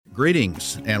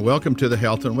Greetings and welcome to the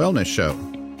Health and Wellness Show.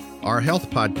 Our health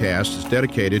podcast is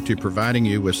dedicated to providing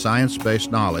you with science-based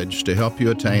knowledge to help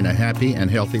you attain a happy and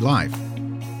healthy life.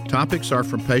 Topics are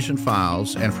from patient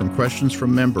files and from questions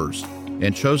from members,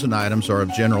 and chosen items are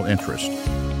of general interest.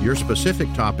 Your specific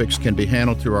topics can be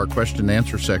handled through our question and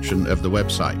answer section of the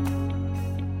website.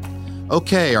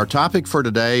 Okay, our topic for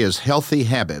today is healthy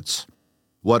habits.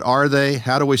 What are they?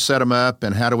 How do we set them up?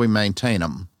 And how do we maintain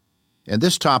them? And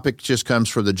this topic just comes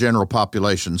for the general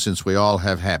population since we all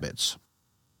have habits.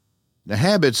 Now,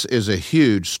 habits is a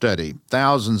huge study.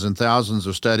 Thousands and thousands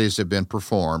of studies have been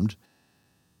performed.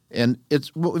 And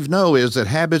what we know is that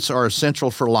habits are essential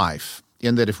for life,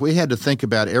 in that if we had to think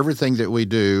about everything that we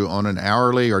do on an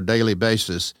hourly or daily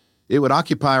basis, it would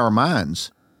occupy our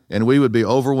minds, and we would be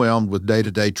overwhelmed with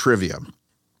day-to-day trivia.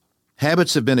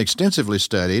 Habits have been extensively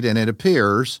studied, and it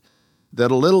appears that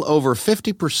a little over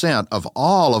 50% of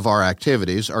all of our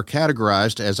activities are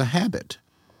categorized as a habit.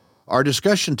 Our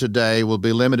discussion today will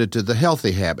be limited to the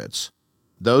healthy habits,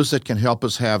 those that can help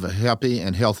us have a happy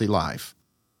and healthy life.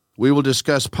 We will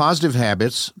discuss positive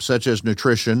habits such as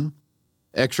nutrition,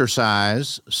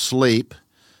 exercise, sleep,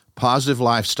 positive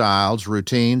lifestyles,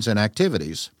 routines, and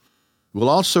activities. We'll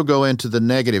also go into the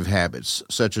negative habits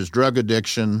such as drug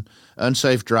addiction,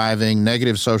 unsafe driving,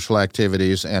 negative social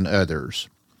activities, and others.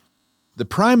 The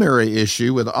primary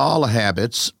issue with all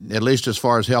habits, at least as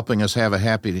far as helping us have a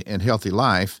happy and healthy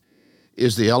life,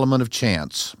 is the element of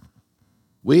chance.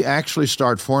 We actually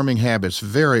start forming habits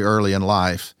very early in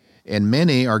life, and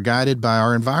many are guided by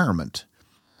our environment,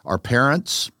 our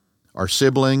parents, our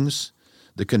siblings,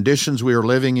 the conditions we are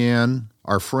living in,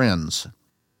 our friends.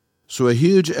 So a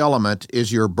huge element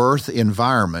is your birth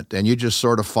environment, and you just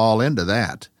sort of fall into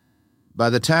that. By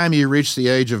the time you reach the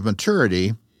age of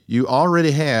maturity, you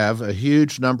already have a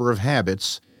huge number of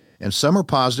habits, and some are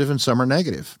positive and some are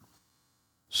negative.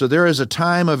 So there is a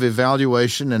time of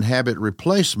evaluation and habit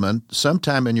replacement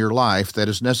sometime in your life that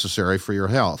is necessary for your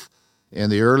health, and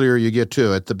the earlier you get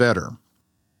to it, the better.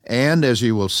 And as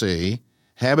you will see,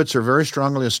 habits are very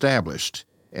strongly established,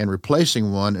 and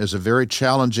replacing one is a very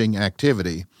challenging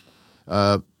activity.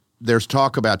 There's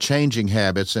talk about changing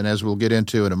habits, and as we'll get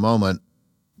into in a moment,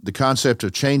 the concept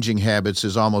of changing habits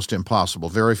is almost impossible.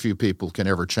 Very few people can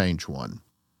ever change one.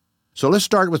 So let's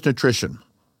start with nutrition.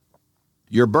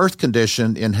 Your birth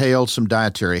condition entailed some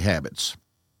dietary habits.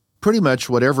 Pretty much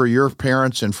whatever your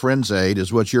parents and friends ate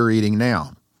is what you're eating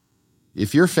now.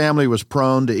 If your family was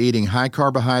prone to eating high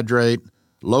carbohydrate,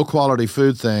 low-quality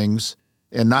food things,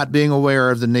 and not being aware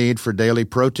of the need for daily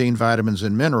protein, vitamins,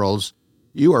 and minerals,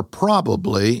 you are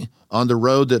probably on the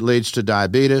road that leads to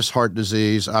diabetes, heart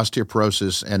disease,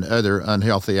 osteoporosis, and other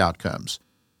unhealthy outcomes.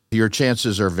 Your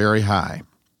chances are very high.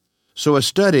 So a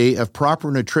study of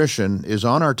proper nutrition is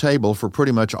on our table for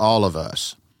pretty much all of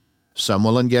us. Some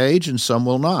will engage and some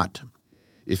will not.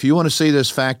 If you want to see this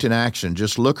fact in action,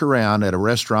 just look around at a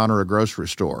restaurant or a grocery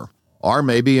store, or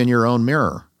maybe in your own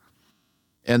mirror.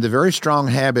 And the very strong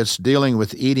habits dealing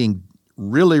with eating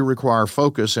really require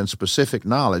focus and specific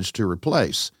knowledge to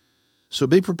replace. So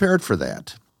be prepared for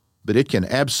that, but it can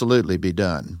absolutely be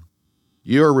done.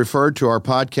 You are referred to our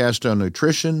podcast on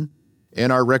nutrition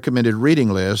and our recommended reading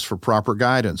list for proper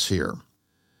guidance here.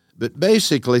 But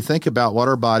basically, think about what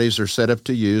our bodies are set up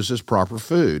to use as proper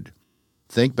food.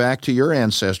 Think back to your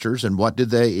ancestors and what did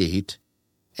they eat,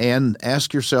 and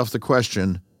ask yourself the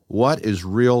question, what is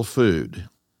real food?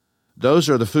 Those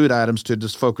are the food items to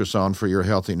just focus on for your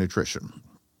healthy nutrition.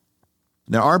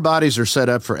 Now, our bodies are set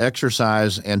up for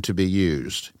exercise and to be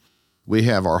used. We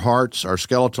have our hearts, our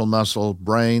skeletal muscle,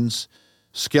 brains,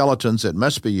 skeletons that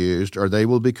must be used, or they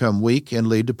will become weak and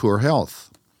lead to poor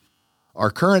health. Our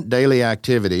current daily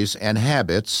activities and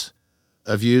habits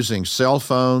of using cell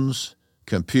phones,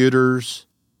 computers,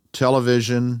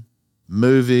 television,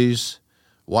 movies,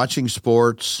 watching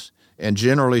sports, and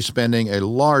generally spending a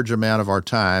large amount of our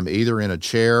time either in a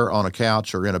chair, on a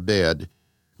couch, or in a bed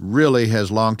really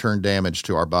has long-term damage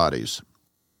to our bodies.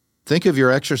 Think of your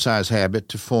exercise habit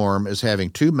to form as having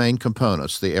two main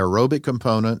components, the aerobic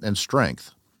component and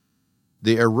strength.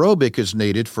 The aerobic is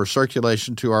needed for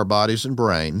circulation to our bodies and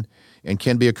brain and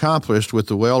can be accomplished with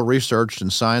the well-researched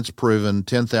and science-proven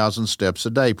 10,000 Steps a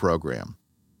Day program.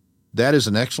 That is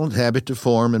an excellent habit to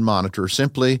form and monitor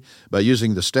simply by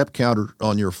using the step counter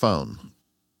on your phone.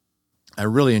 I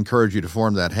really encourage you to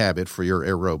form that habit for your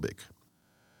aerobic.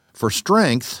 For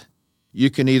strength, you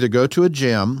can either go to a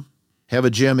gym, have a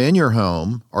gym in your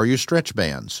home, or use stretch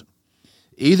bands.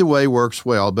 Either way works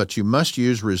well, but you must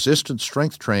use resistant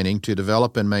strength training to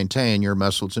develop and maintain your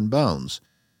muscles and bones.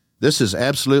 This is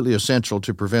absolutely essential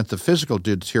to prevent the physical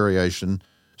deterioration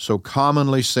so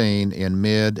commonly seen in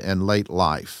mid and late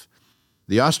life.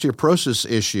 The osteoporosis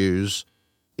issues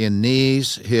in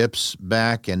knees, hips,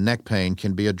 back, and neck pain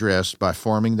can be addressed by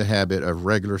forming the habit of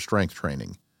regular strength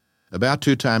training. About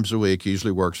 2 times a week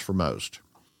usually works for most.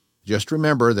 Just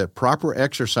remember that proper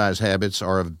exercise habits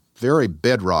are a very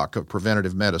bedrock of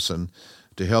preventative medicine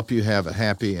to help you have a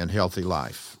happy and healthy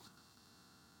life.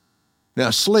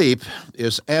 Now, sleep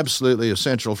is absolutely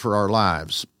essential for our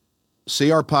lives.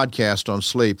 See our podcast on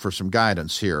sleep for some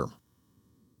guidance here.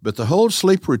 But the whole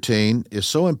sleep routine is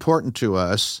so important to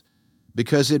us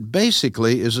because it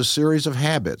basically is a series of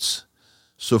habits.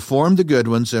 So form the good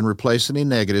ones and replace any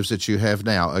negatives that you have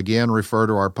now. Again, refer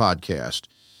to our podcast.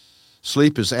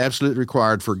 Sleep is absolutely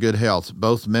required for good health,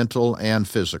 both mental and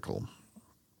physical.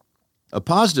 A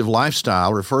positive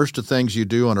lifestyle refers to things you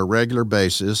do on a regular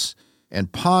basis,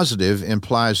 and positive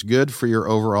implies good for your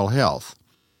overall health.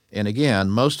 And again,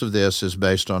 most of this is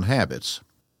based on habits.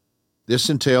 This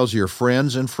entails your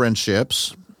friends and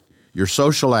friendships, your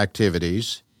social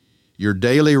activities, your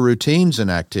daily routines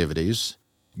and activities,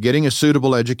 getting a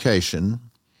suitable education,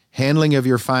 handling of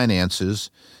your finances,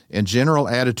 and general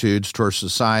attitudes towards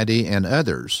society and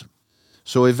others.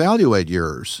 So evaluate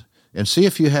yours and see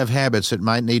if you have habits that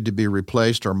might need to be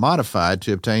replaced or modified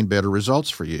to obtain better results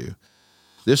for you.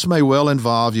 This may well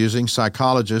involve using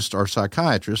psychologists or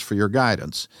psychiatrists for your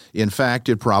guidance. In fact,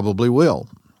 it probably will.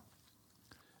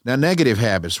 Now, negative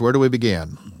habits, where do we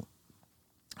begin?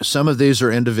 Some of these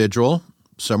are individual,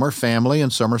 some are family,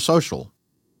 and some are social.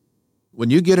 When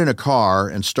you get in a car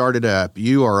and start it up,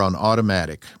 you are on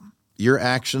automatic. Your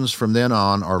actions from then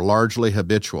on are largely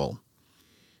habitual.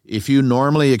 If you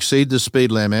normally exceed the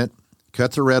speed limit,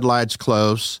 cut the red lights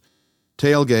close,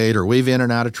 tailgate, or weave in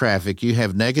and out of traffic, you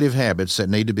have negative habits that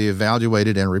need to be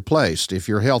evaluated and replaced if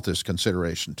your health is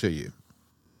consideration to you.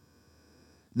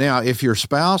 Now, if your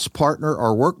spouse, partner,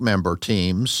 or work member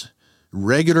teams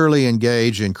regularly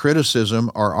engage in criticism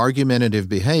or argumentative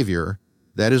behavior,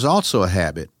 that is also a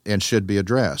habit and should be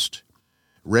addressed.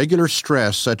 Regular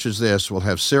stress such as this will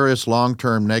have serious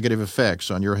long-term negative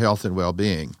effects on your health and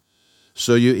well-being.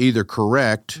 So you either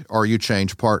correct or you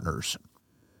change partners.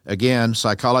 Again,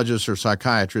 psychologists or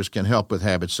psychiatrists can help with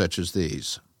habits such as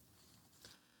these.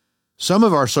 Some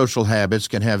of our social habits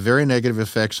can have very negative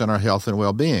effects on our health and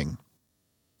well-being.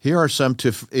 Here are some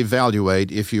to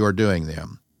evaluate if you are doing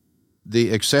them.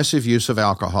 The excessive use of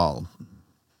alcohol,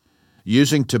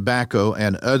 using tobacco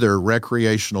and other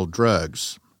recreational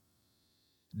drugs,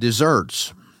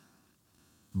 desserts,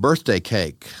 birthday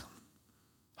cake,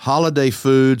 holiday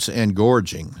foods and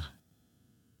gorging,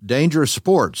 dangerous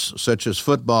sports such as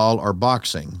football or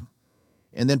boxing,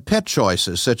 and then pet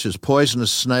choices such as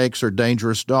poisonous snakes or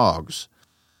dangerous dogs,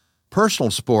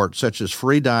 personal sports such as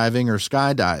free diving or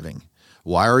skydiving.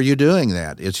 Why are you doing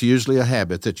that? It's usually a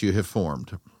habit that you have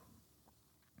formed.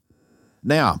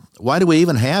 Now, why do we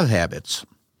even have habits?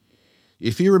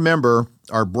 If you remember,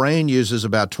 our brain uses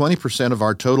about 20% of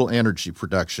our total energy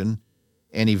production,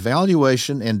 and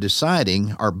evaluation and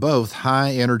deciding are both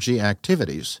high-energy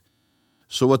activities.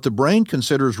 So what the brain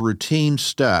considers routine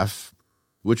stuff,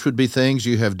 which would be things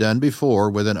you have done before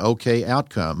with an okay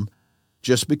outcome,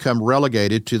 just become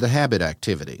relegated to the habit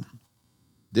activity.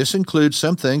 This includes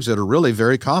some things that are really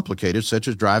very complicated, such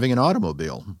as driving an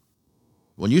automobile.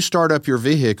 When you start up your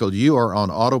vehicle, you are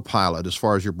on autopilot as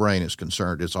far as your brain is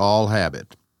concerned. It's all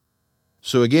habit.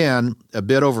 So again, a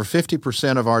bit over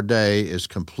 50% of our day is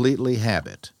completely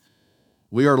habit.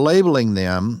 We are labeling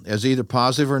them as either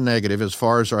positive or negative as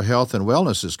far as our health and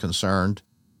wellness is concerned,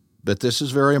 but this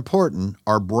is very important.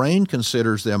 Our brain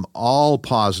considers them all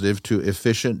positive to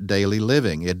efficient daily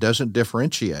living. It doesn't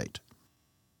differentiate.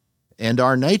 And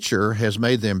our nature has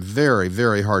made them very,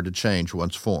 very hard to change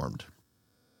once formed.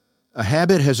 A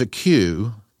habit has a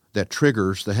cue that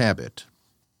triggers the habit.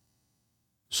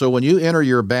 So when you enter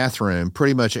your bathroom,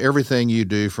 pretty much everything you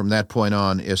do from that point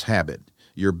on is habit.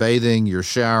 Your bathing, your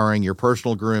showering, your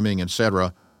personal grooming,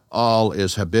 etc., all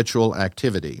is habitual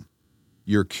activity.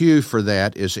 Your cue for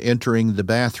that is entering the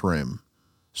bathroom.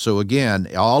 So again,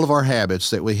 all of our habits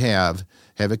that we have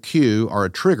a cue or a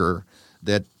trigger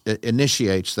that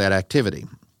initiates that activity.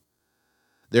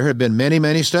 There have been many,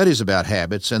 many studies about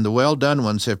habits, and the well-done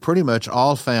ones have pretty much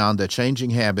all found that changing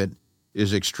habit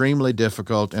is extremely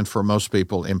difficult and for most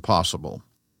people impossible.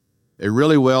 A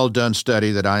really well-done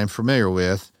study that I am familiar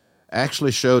with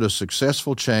actually showed a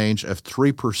successful change of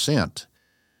 3%,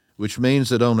 which means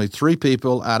that only 3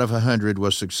 people out of 100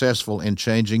 was successful in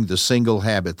changing the single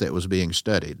habit that was being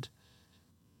studied.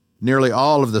 Nearly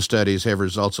all of the studies have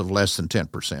results of less than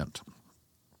 10%.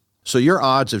 So your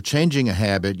odds of changing a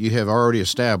habit you have already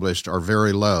established are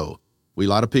very low. A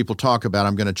lot of people talk about,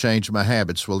 I'm going to change my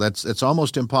habits. Well, it's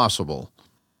almost impossible.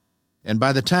 And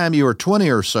by the time you are 20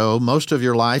 or so, most of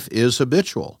your life is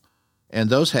habitual. And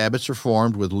those habits are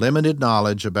formed with limited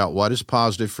knowledge about what is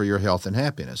positive for your health and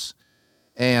happiness.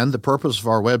 And the purpose of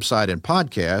our website and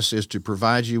podcast is to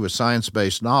provide you with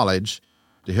science-based knowledge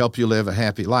to help you live a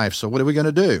happy life. So what are we going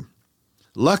to do?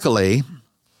 Luckily,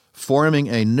 forming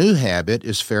a new habit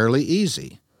is fairly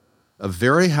easy. A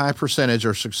very high percentage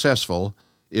are successful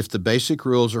if the basic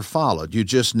rules are followed. You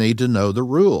just need to know the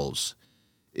rules.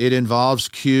 It involves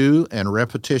cue and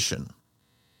repetition.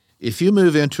 If you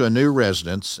move into a new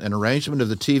residence, an arrangement of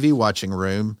the TV watching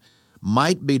room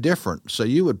might be different, so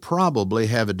you would probably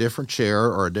have a different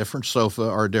chair or a different sofa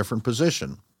or a different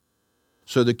position.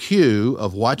 So the cue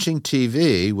of watching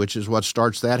TV, which is what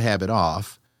starts that habit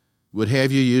off, would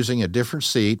have you using a different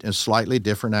seat and slightly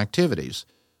different activities.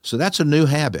 So that's a new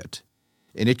habit,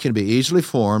 and it can be easily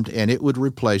formed, and it would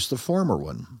replace the former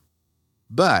one.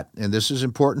 But, and this is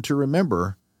important to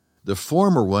remember, the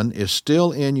former one is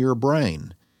still in your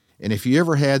brain. And if you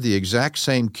ever had the exact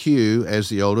same cue as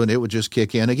the old one, it would just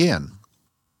kick in again.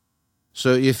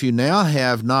 So if you now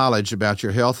have knowledge about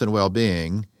your health and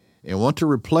well-being and want to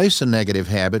replace a negative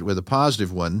habit with a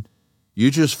positive one, you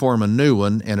just form a new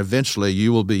one, and eventually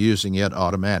you will be using it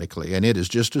automatically, and it is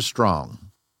just as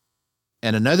strong.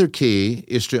 And another key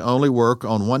is to only work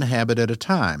on one habit at a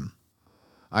time.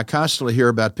 I constantly hear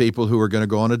about people who are going to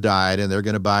go on a diet, and they're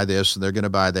going to buy this, and they're going to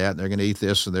buy that, and they're going to eat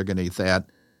this, and they're going to eat that,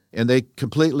 and they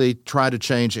completely try to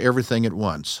change everything at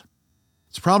once.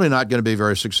 It's probably not going to be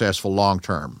very successful long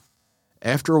term.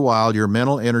 After a while, your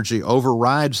mental energy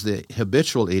overrides the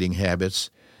habitual eating habits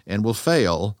and will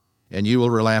fail, and you will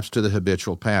relapse to the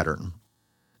habitual pattern.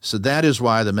 So that is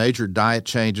why the major diet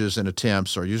changes and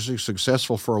attempts are usually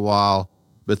successful for a while,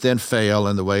 but then fail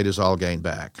and the weight is all gained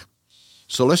back.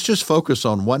 So let's just focus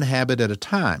on one habit at a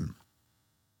time.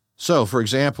 So, for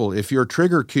example, if your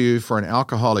trigger cue for an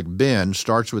alcoholic binge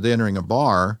starts with entering a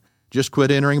bar, just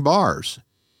quit entering bars.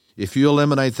 If you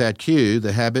eliminate that cue,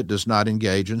 the habit does not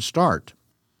engage and start.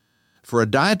 For a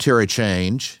dietary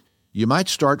change, you might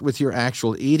start with your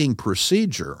actual eating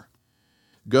procedure.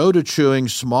 Go to chewing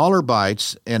smaller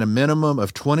bites and a minimum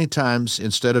of 20 times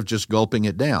instead of just gulping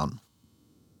it down.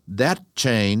 That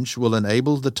change will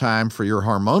enable the time for your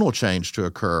hormonal change to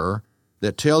occur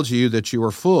that tells you that you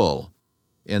are full,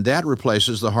 and that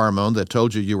replaces the hormone that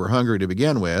told you were hungry to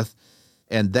begin with,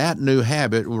 and that new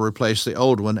habit will replace the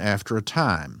old one after a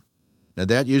time. Now,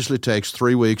 that usually takes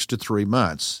 3 weeks to 3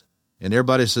 months, and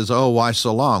everybody says, oh, why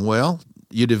so long? Well,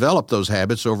 you develop those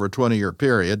habits over a 20-year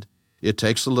period. It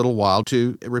takes a little while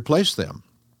to replace them.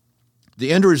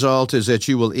 The end result is that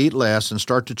you will eat less and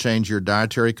start to change your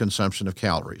dietary consumption of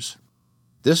calories.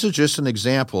 This is just an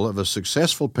example of a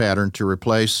successful pattern to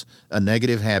replace a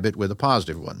negative habit with a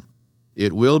positive one.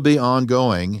 It will be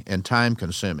ongoing and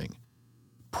time-consuming.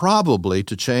 Probably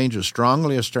to change a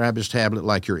strongly established habit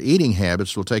like your eating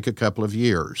habits will take a couple of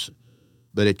years,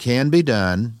 but it can be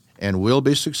done and will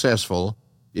be successful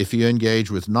if you engage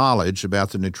with knowledge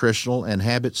about the nutritional and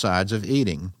habit sides of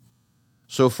eating.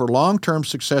 So for long-term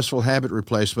successful habit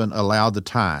replacement, allow the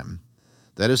time.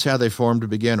 That is how they form to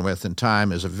begin with, and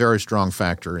time is a very strong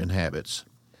factor in habits.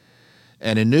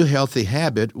 And a new healthy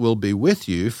habit will be with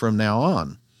you from now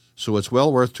on, so it's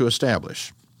well worth to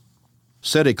establish.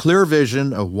 Set a clear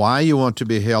vision of why you want to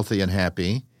be healthy and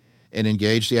happy, and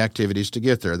engage the activities to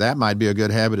get there. That might be a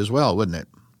good habit as well, wouldn't it?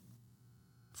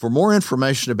 For more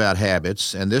information about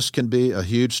habits, and this can be a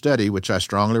huge study, which I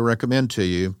strongly recommend to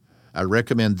you, I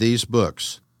recommend these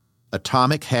books: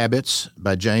 Atomic Habits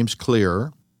by James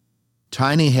Clear,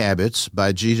 Tiny Habits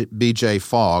by B.J.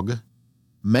 Fogg,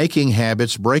 Making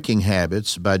Habits, Breaking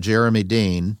Habits by Jeremy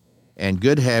Dean, and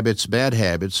Good Habits, Bad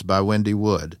Habits by Wendy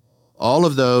Wood. All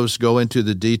of those go into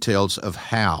the details of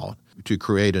how to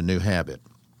create a new habit.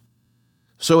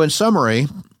 So in summary,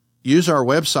 use our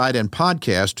website and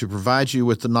podcast to provide you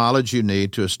with the knowledge you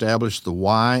need to establish the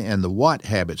why and the what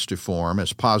habits to form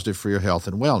as positive for your health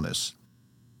and wellness.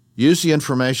 Use the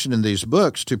information in these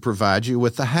books to provide you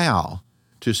with the how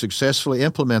to successfully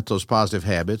implement those positive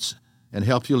habits and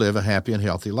help you live a happy and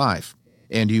healthy life.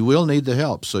 And you will need the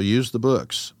help, so use the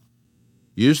books.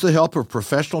 Use the help of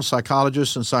professional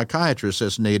psychologists and psychiatrists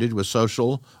as needed with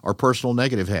social or personal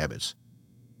negative habits.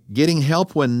 Getting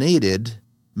help when needed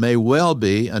may well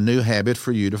be a new habit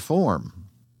for you to form.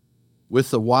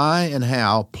 With the why and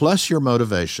how, plus your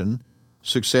motivation,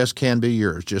 success can be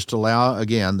yours. Just allow,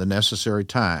 again, the necessary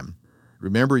time.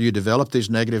 Remember, you develop these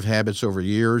negative habits over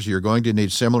years. You're going to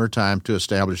need similar time to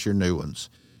establish your new ones.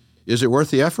 Is it worth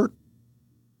the effort?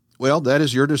 Well, that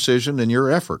is your decision and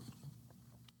your effort.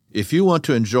 If you want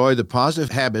to enjoy the positive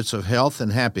habits of health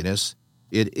and happiness,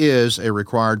 it is a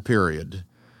required period.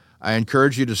 I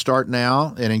encourage you to start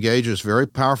now and engage this very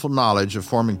powerful knowledge of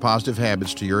forming positive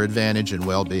habits to your advantage and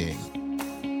well-being.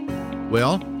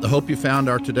 Well, I hope you found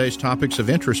our today's topics of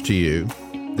interest to you.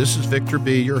 This is Victor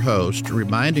B., your host,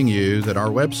 reminding you that our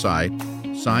website,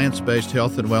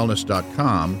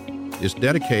 ScienceBasedHealthAndWellness.com, is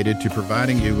dedicated to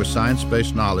providing you with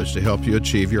science-based knowledge to help you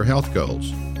achieve your health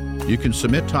goals. You can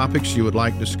submit topics you would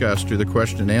like discussed through the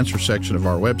question and answer section of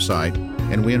our website,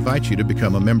 and we invite you to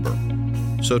become a member.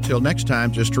 So till next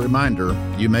time, just a reminder,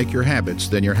 you make your habits,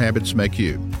 then your habits make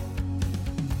you.